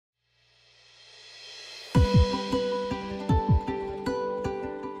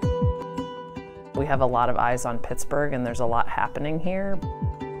We have a lot of eyes on Pittsburgh, and there's a lot happening here.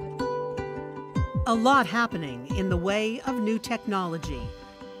 A lot happening in the way of new technology.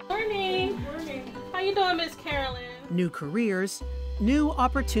 Morning. Morning. How you doing, Miss Carolyn? New careers, new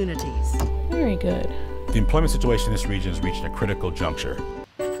opportunities. Very good. The employment situation in this region is reaching a critical juncture.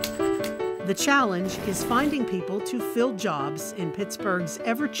 The challenge is finding people to fill jobs in Pittsburgh's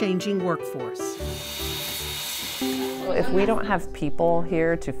ever-changing workforce. If we don't have people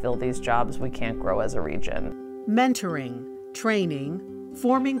here to fill these jobs, we can't grow as a region. Mentoring, training,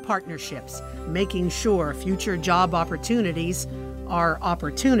 forming partnerships, making sure future job opportunities are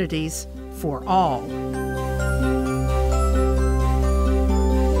opportunities for all.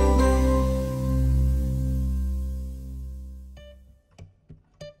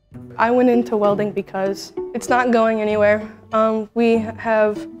 I went into welding because it's not going anywhere. We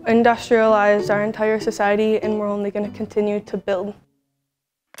have industrialized our entire society, and we're only going to continue to build.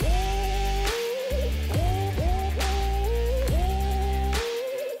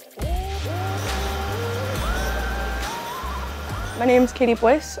 My name is Katie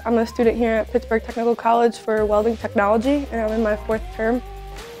Boyce. I'm a student here at Pittsburgh Technical College for welding technology, and I'm in my 4th term.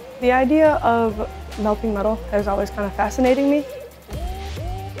 The idea of melting metal has always kind of fascinated me.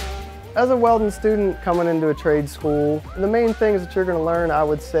 As a welding student coming into a trade school, the main things that you're going to learn, I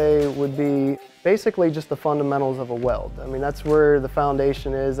would say, would be basically just the fundamentals of a weld. I mean, that's where the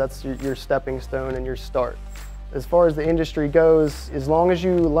foundation is, that's your stepping stone and your start. As far as the industry goes, as long as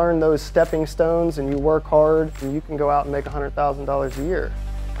you learn those stepping stones and you work hard, you can go out and make $100,000 a year.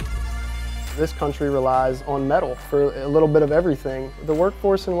 This country relies on metal for a little bit of everything. The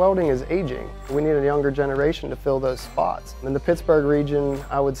workforce in welding is aging. We need a younger generation to fill those spots. In the Pittsburgh region,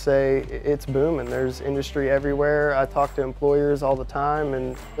 I would say it's booming. There's industry everywhere. I talk to employers all the time,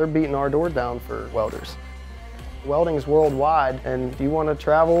 and they're beating our door down for welders. Welding is worldwide, and if you want to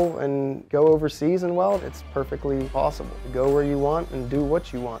travel and go overseas and weld, it's perfectly possible. Go where you want and do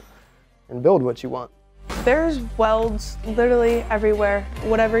what you want and build what you want. There's welds literally everywhere.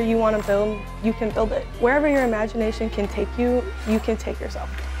 Whatever you want to build, you can build it. Wherever your imagination can take you, you can take yourself.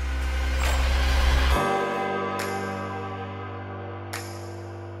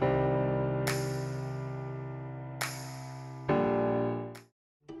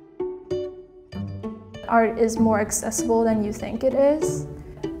 Art is more accessible than you think it is.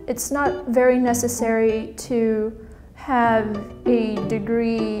 It's not very necessary to have a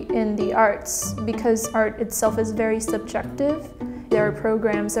degree in the arts because art itself is very subjective. There are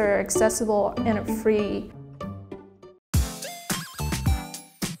programs that are accessible and are free.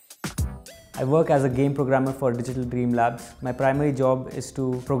 I work as a game programmer for Digital Dream Labs. My primary job is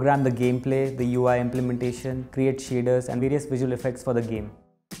to program the gameplay, the UI implementation, create shaders and various visual effects for the game.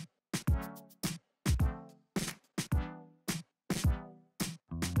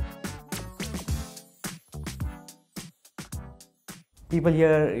 People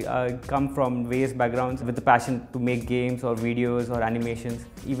here come from various backgrounds with the passion to make games or videos or animations,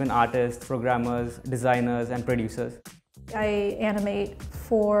 even artists, programmers, designers and producers. I animate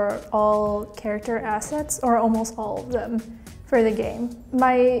for all character assets, or almost all of them, for the game.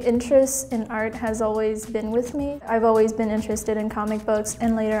 My interest in art has always been with me. I've always been interested in comic books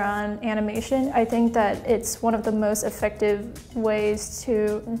and later on animation. I think that it's one of the most effective ways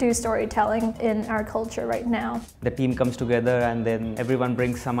to do storytelling in our culture right now. The team comes together and then everyone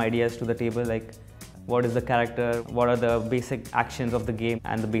brings some ideas to the table, like what is the character, what are the basic actions of the game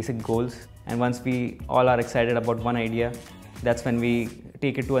and the basic goals. And once we all are excited about one idea, that's when we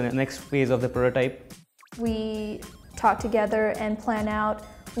take it to the next phase of the prototype. We talk together and plan out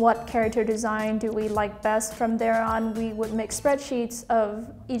what character design do we like best. From there on, we would make spreadsheets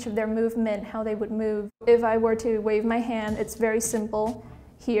of each of their movement, how they would move. If I were to wave my hand, it's very simple,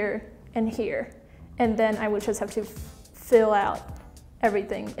 here and here. And then I would just have to fill out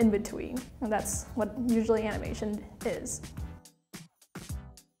everything in between. And that's what usually animation is.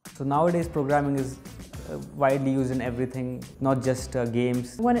 So nowadays programming is widely used in everything, not just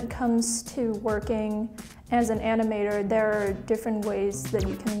games. When it comes to working as an animator, there are different ways that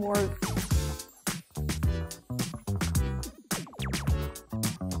you can work.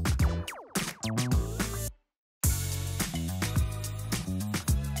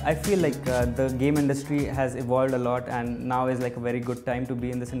 I feel like the game industry has evolved a lot and now is like a very good time to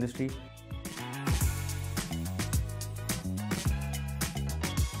be in this industry.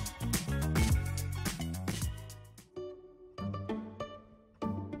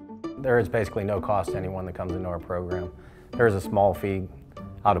 There is basically no cost to anyone that comes into our program. There is a small fee,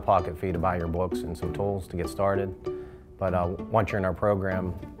 out-of-pocket fee to buy your books and some tools to get started. But once you're in our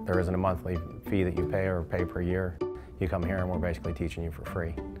program, there isn't a monthly fee that you pay or pay per year. You come here and we're basically teaching you for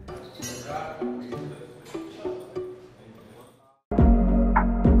free.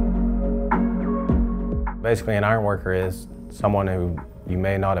 Basically, an iron worker is someone who you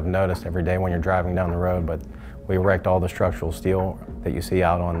may not have noticed every day when you're driving down the road, but we erect all the structural steel that you see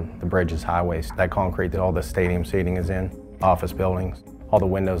out on the bridges, highways, that concrete that all the stadium seating is in, office buildings, all the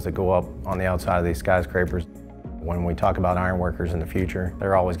windows that go up on the outside of these skyscrapers. When we talk about iron workers in the future,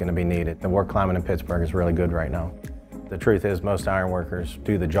 they're always going to be needed. The work climate in Pittsburgh is really good right now. The truth is most iron workers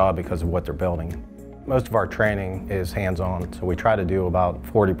do the job because of what they're building. Most of our training is hands-on, so we try to do about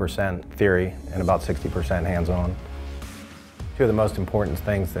 40% theory and about 60% hands-on. Two of the most important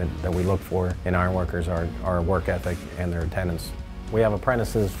things that we look for in iron workers are work ethic and their attendance. We have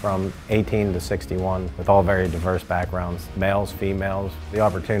apprentices from 18 to 61 with all very diverse backgrounds, males, females. The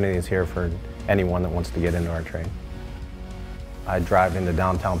opportunity is here for anyone that wants to get into our trade. I drive into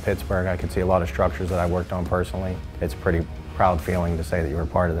downtown Pittsburgh. I can see a lot of structures that I worked on personally. It's a pretty proud feeling to say that you were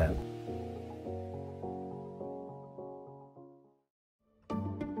part of that.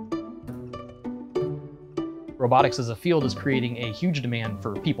 Robotics as a field is creating a huge demand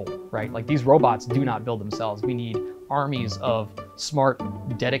for people, right? Like these robots do not build themselves. We need armies of smart,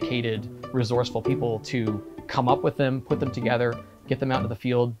 dedicated, resourceful people to come up with them, put them together, get them out into the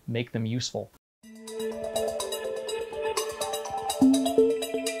field, make them useful.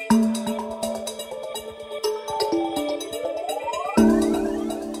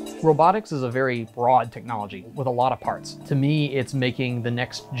 Robotics is a very broad technology with a lot of parts. To me, it's making the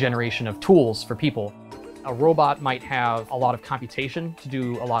next generation of tools for people. A robot might have a lot of computation to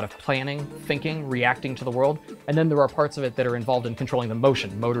do a lot of planning, thinking, reacting to the world, and then there are parts of it that are involved in controlling the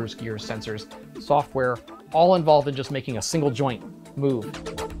motion, motors, gears, sensors, software, all involved in just making a single joint move.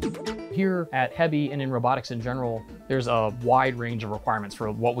 Here at HEBI and in robotics in general, there's a wide range of requirements for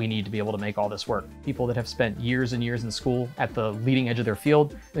what we need to be able to make all this work. People that have spent years and years in school at the leading edge of their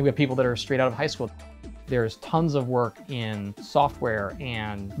field, then we have people that are straight out of high school. There's tons of work in software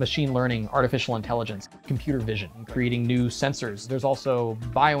and machine learning, artificial intelligence, computer vision, creating new sensors. There's also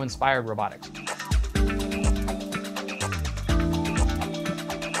bio-inspired robotics.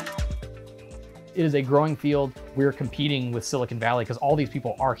 It is a growing field. We're competing with Silicon Valley because all these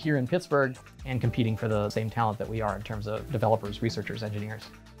people are here in Pittsburgh and competing for the same talent that we are in terms of developers, researchers, engineers.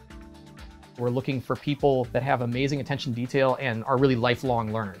 We're looking for people that have amazing attention to detail and are really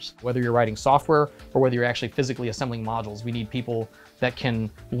lifelong learners. Whether you're writing software or whether you're actually physically assembling modules, we need people that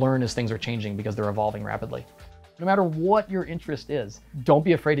can learn as things are changing because they're evolving rapidly. No matter what your interest is, don't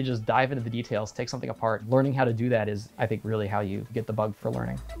be afraid to just dive into the details, take something apart. Learning how to do that is, I think, really how you get the bug for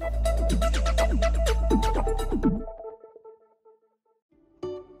learning.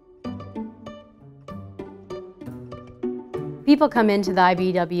 People come into the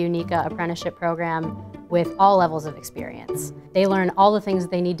IBEW NECA apprenticeship program with all levels of experience. They learn all the things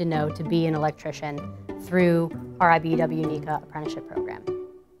they need to know to be an electrician through our IBEW NECA apprenticeship program.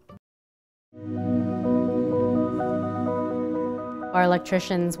 Our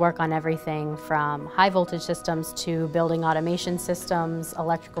electricians work on everything from high voltage systems to building automation systems,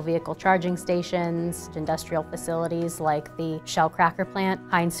 electrical vehicle charging stations, industrial facilities like the Shell Cracker Plant,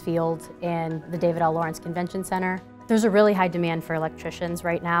 Heinz Field, and the David L. Lawrence Convention Center. There's a really high demand for electricians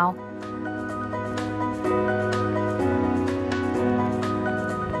right now.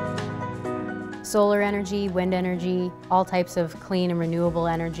 Solar energy, wind energy, all types of clean and renewable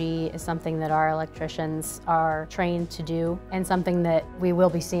energy is something that our electricians are trained to do and something that we will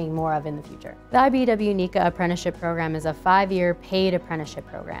be seeing more of in the future. The IBEW NECA apprenticeship program is a 5-year paid apprenticeship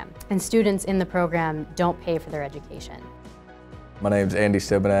program, and students in the program don't pay for their education. My name's Andy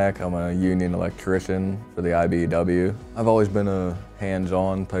Sibanak. I'm a union electrician for the IBEW. I've always been a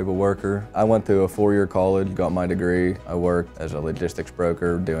hands-on type of worker. I went to a 4-year college, got my degree. I worked as a logistics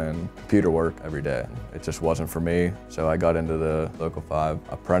broker doing computer work every day. It just wasn't for me, so I got into the Local 5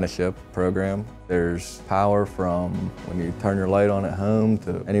 apprenticeship program. There's power from when you turn your light on at home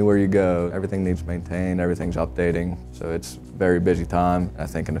to anywhere you go. Everything needs maintained, everything's updating, so it's a very busy time. I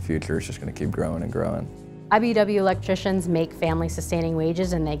think in the future it's just going to keep growing and growing. IBEW electricians make family-sustaining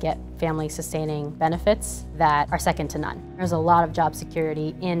wages and they get family-sustaining benefits that are second to none. There's a lot of job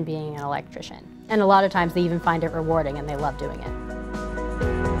security in being an electrician. And a lot of times they even find it rewarding and they love doing it.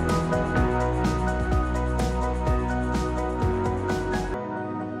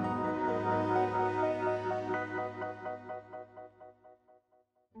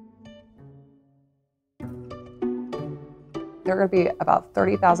 There are going to be about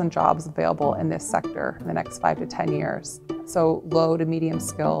 30,000 jobs available in this sector in the next 5 to 10 years. So low to medium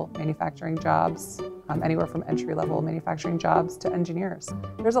skill manufacturing jobs, anywhere from entry-level manufacturing jobs to engineers.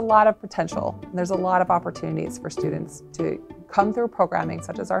 There's a lot of potential, and there's a lot of opportunities for students to come through programming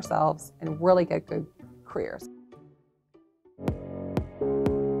such as ourselves and really get good careers.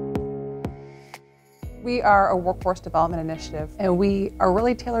 We are a workforce development initiative, and we are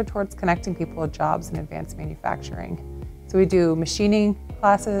really tailored towards connecting people with jobs in advanced manufacturing. So we do machining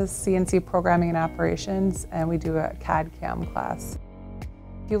classes, CNC programming and operations, and we do a CAD/CAM class.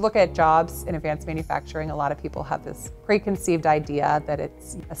 If you look at jobs in advanced manufacturing, a lot of people have this preconceived idea that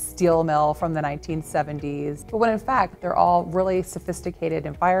it's a steel mill from the 1970s, but when in fact they're all really sophisticated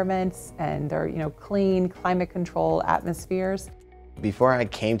environments and they're clean, climate-controlled atmospheres. Before I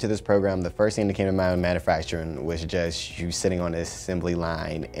came to this program, the first thing that came to mind with manufacturing was just you sitting on this assembly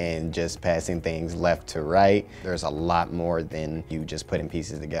line and just passing things left to right. There's a lot more than you just putting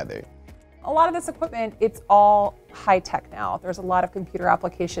pieces together. A lot of this equipment, it's all high tech now. There's a lot of computer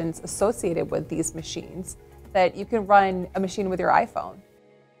applications associated with these machines that you can run a machine with your iPhone.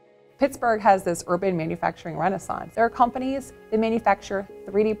 Pittsburgh has this urban manufacturing renaissance. There are companies that manufacture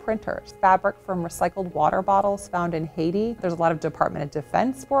 3D printers, fabric from recycled water bottles found in Haiti. There's a lot of Department of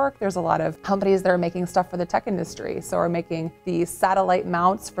Defense work. There's a lot of companies that are making stuff for the tech industry. So are making the satellite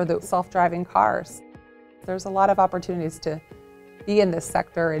mounts for the self-driving cars. There's a lot of opportunities to be in this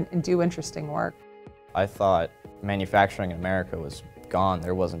sector and do interesting work. I thought manufacturing in America was gone.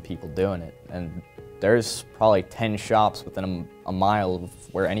 There wasn't people doing it. And there's probably 10 shops within a mile of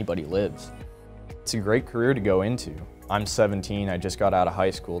where anybody lives. It's a great career to go into. I'm 17, I just got out of high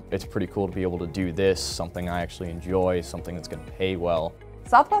school. It's pretty cool to be able to do this, something I actually enjoy, something that's going to pay well.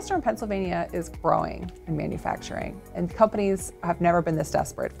 Southwestern Pennsylvania is growing in manufacturing, and companies have never been this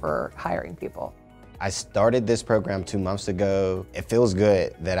desperate for hiring people. I started this program 2 months ago. It feels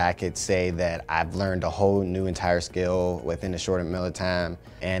good that I could say that I've learned a whole new entire skill within a short amount of time,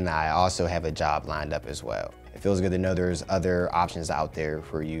 and I also have a job lined up as well. It feels good to know there's other options out there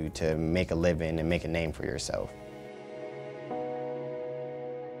for you to make a living and make a name for yourself.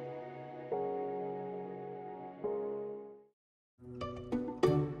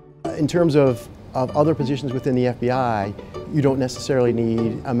 In terms of other positions within the FBI, you don't necessarily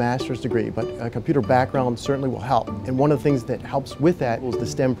need a master's degree, but a computer background certainly will help. And one of the things that helps with that is the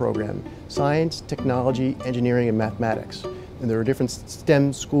STEM program: science, technology, engineering, and mathematics. And there are different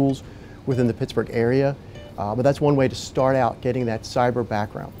STEM schools within the Pittsburgh area, but that's one way to start out getting that cyber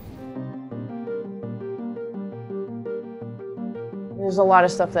background. There's a lot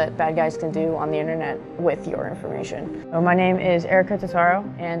of stuff that bad guys can do on the internet with your information. So my name is Erica Totaro,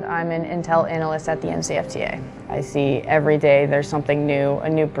 and I'm an Intel analyst at the NCFTA. I see every day there's something new, a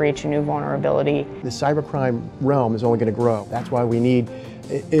new breach, a new vulnerability. The cybercrime realm is only going to grow. That's why we need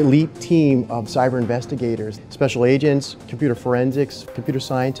an elite team of cyber investigators, special agents, computer forensics, computer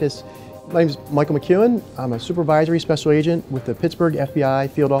scientists. My name is Michael McEwen. I'm a supervisory special agent with the Pittsburgh FBI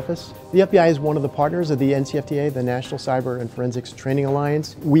field office. The FBI is one of the partners of the NCFTA, the National Cyber and Forensics Training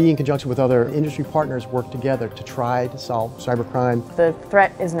Alliance. We, in conjunction with other industry partners, work together to try to solve cybercrime. The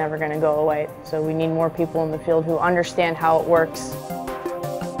threat is never going to go away, so we need more people in the field who understand how it works.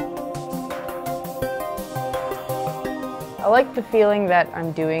 I like the feeling that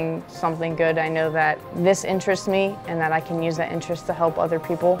I'm doing something good. I know that this interests me and that I can use that interest to help other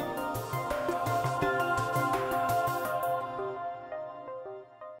people.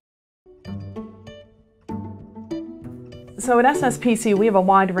 So at SSPC, we have a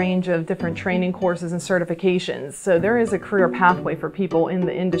wide range of different training courses and certifications. So there is a career pathway for people in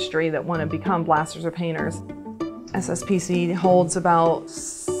the industry that want to become blasters or painters. SSPC holds about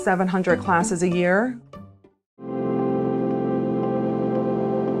 700 classes a year.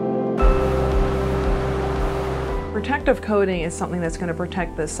 Protective coating is something that's going to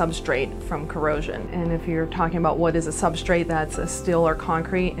protect the substrate from corrosion. And if you're talking about what is a substrate, that's a steel or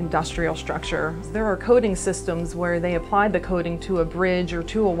concrete industrial structure. There are coating systems where they applied the coating to a bridge or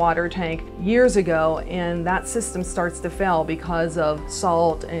to a water tank years ago, and that system starts to fail because of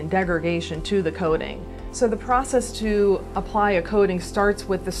salt and degradation to the coating. So the process to apply a coating starts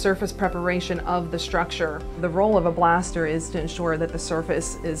with the surface preparation of the structure. The role of a blaster is to ensure that the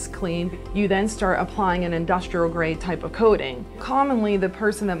surface is clean. You then start applying an industrial grade type of coating. Commonly, the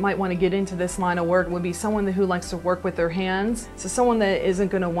person that might want to get into this line of work would be someone who likes to work with their hands. So someone that isn't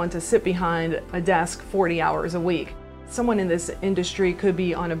going to want to sit behind a desk 40 hours a week. Someone in this industry could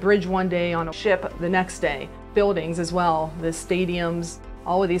be on a bridge one day, on a ship the next day. Buildings as well, the stadiums.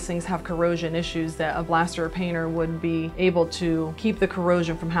 All of these things have corrosion issues that a blaster or painter would be able to keep the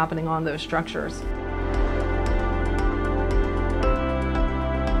corrosion from happening on those structures.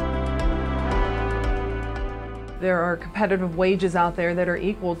 There are competitive wages out there that are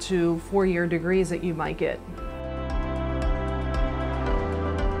equal to four-year degrees that you might get.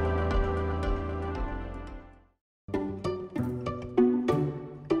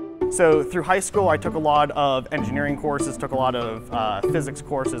 So through high school, I took a lot of engineering courses, took a lot of physics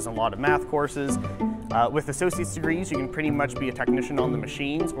courses, and a lot of math courses. With associate's degrees, you can pretty much be a technician on the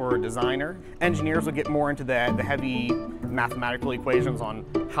machines or a designer. Engineers will get more into the heavy mathematical equations on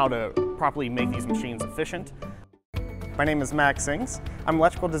how to properly make these machines efficient. My name is Max Sings. I'm an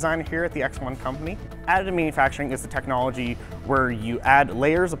electrical designer here at the X1 company. Additive manufacturing is the technology where you add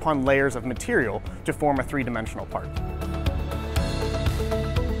layers upon layers of material to form a three-dimensional part.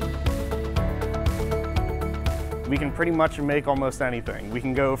 We can pretty much make almost anything. We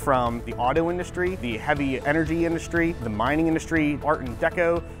can go from the auto industry, the heavy energy industry, the mining industry, art and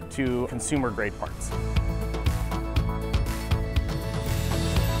deco, to consumer grade parts.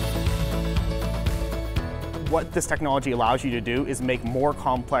 What this technology allows you to do is make more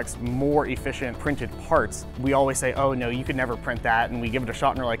complex, more efficient printed parts. We always say, oh no, you could never print that, and we give it a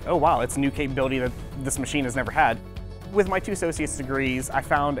shot and we're like, oh wow, it's a new capability that this machine has never had. With my 2 associate's degrees, I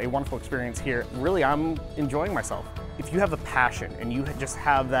found a wonderful experience here. Really, I'm enjoying myself. If you have a passion and you just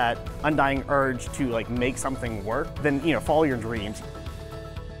have that undying urge to make something work, then follow your dreams.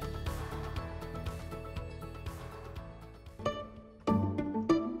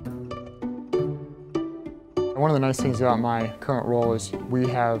 One of the nice things about my current role is we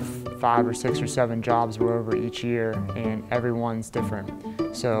have 5 or 6 or 7 jobs we're over each year, and everyone's different.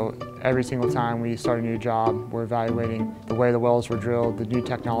 So every single time we start a new job, we're evaluating the way the wells were drilled, the new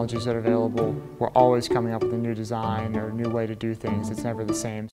technologies that are available. We're always coming up with a new design or a new way to do things. It's never the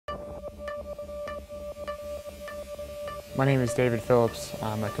same. My name is David Phillips.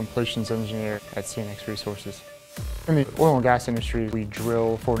 I'm a completions engineer at CNX Resources. In the oil and gas industry, we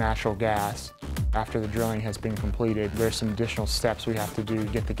drill for natural gas. After the drilling has been completed, there's some additional steps we have to do to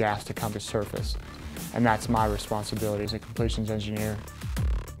get the gas to come to surface. And that's my responsibility as a completions engineer.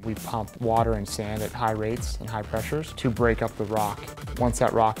 We pump water and sand at high rates and high pressures to break up the rock. Once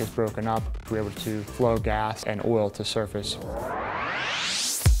that rock is broken up, we're able to flow gas and oil to surface.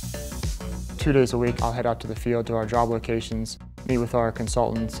 2 days a week, I'll head out to the field to our job locations, meet with our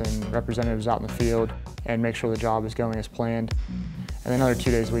consultants and representatives out in the field, and make sure the job is going as planned. And then another 2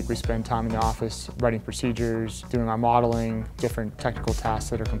 days a week, we spend time in the office writing procedures, doing our modeling, different technical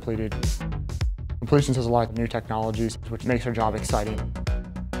tasks that are completed. Completions has a lot of new technologies, which makes our job exciting.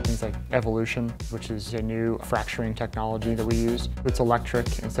 Things like Evolution, which is a new fracturing technology that we use. It's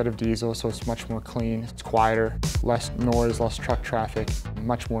electric instead of diesel, so it's much more clean, it's quieter, less noise, less truck traffic,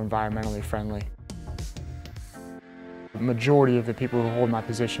 much more environmentally friendly. The majority of the people who hold my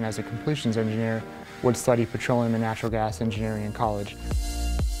position as a completions engineer would study petroleum and natural gas engineering in college.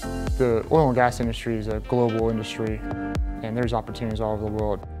 The oil and gas industry is a global industry, and there's opportunities all over the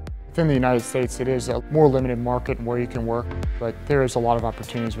world. Within the United States, it is a more limited market where you can work, but there is a lot of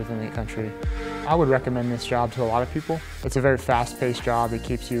opportunities within the country. I would recommend this job to a lot of people. It's a very fast-paced job. It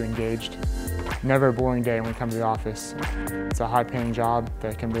keeps you engaged. Never a boring day when you come to the office. It's a high-paying job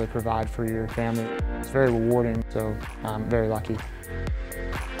that can really provide for your family. It's very rewarding, so I'm very lucky.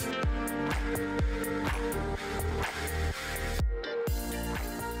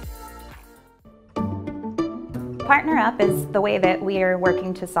 Partner Up is the way that we are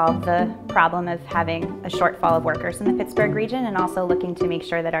working to solve the problem of having a shortfall of workers in the Pittsburgh region, and also looking to make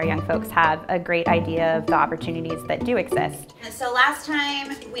sure that our young folks have a great idea of the opportunities that do exist. So last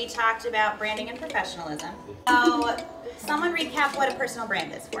time we talked about branding and professionalism. So someone recap what a personal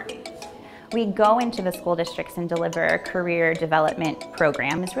brand is for me. We go into the school districts and deliver a career development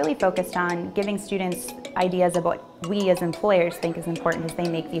program. It's really focused on giving students ideas of what we as employers think is important as they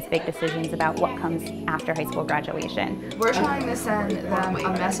make these big decisions about what comes after high school graduation. We're trying to send them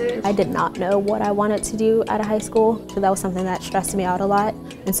a message. I did not know what I wanted to do out of high school, so that was something that stressed me out a lot.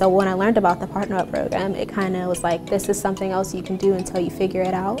 And so when I learned about the Partner Up program, it kind of was like, this is something else you can do until you figure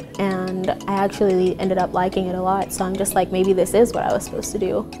it out. And I actually ended up liking it a lot, so I'm just like, maybe this is what I was supposed to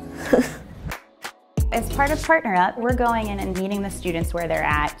do. As part of Partner Up, we're going in and meeting the students where they're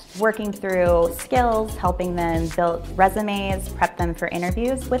at, working through skills, helping them build resumes, prep them for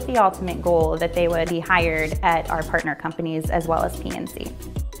interviews, with the ultimate goal that they would be hired at our partner companies as well as PNC.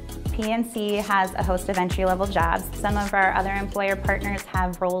 PNC has a host of entry-level jobs. Some of our other employer partners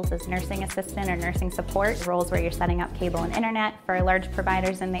have roles as nursing assistant or nursing support, roles where you're setting up cable and internet for large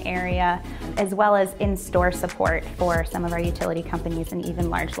providers in the area, as well as in-store support for some of our utility companies and even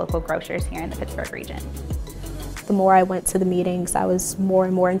large local grocers here in the Pittsburgh region. The more I went to the meetings, I was more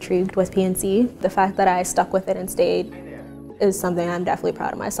and more intrigued with PNC. The fact that I stuck with it and stayed is something I'm definitely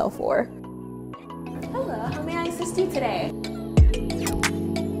proud of myself for. Hello, how may I assist missed you today.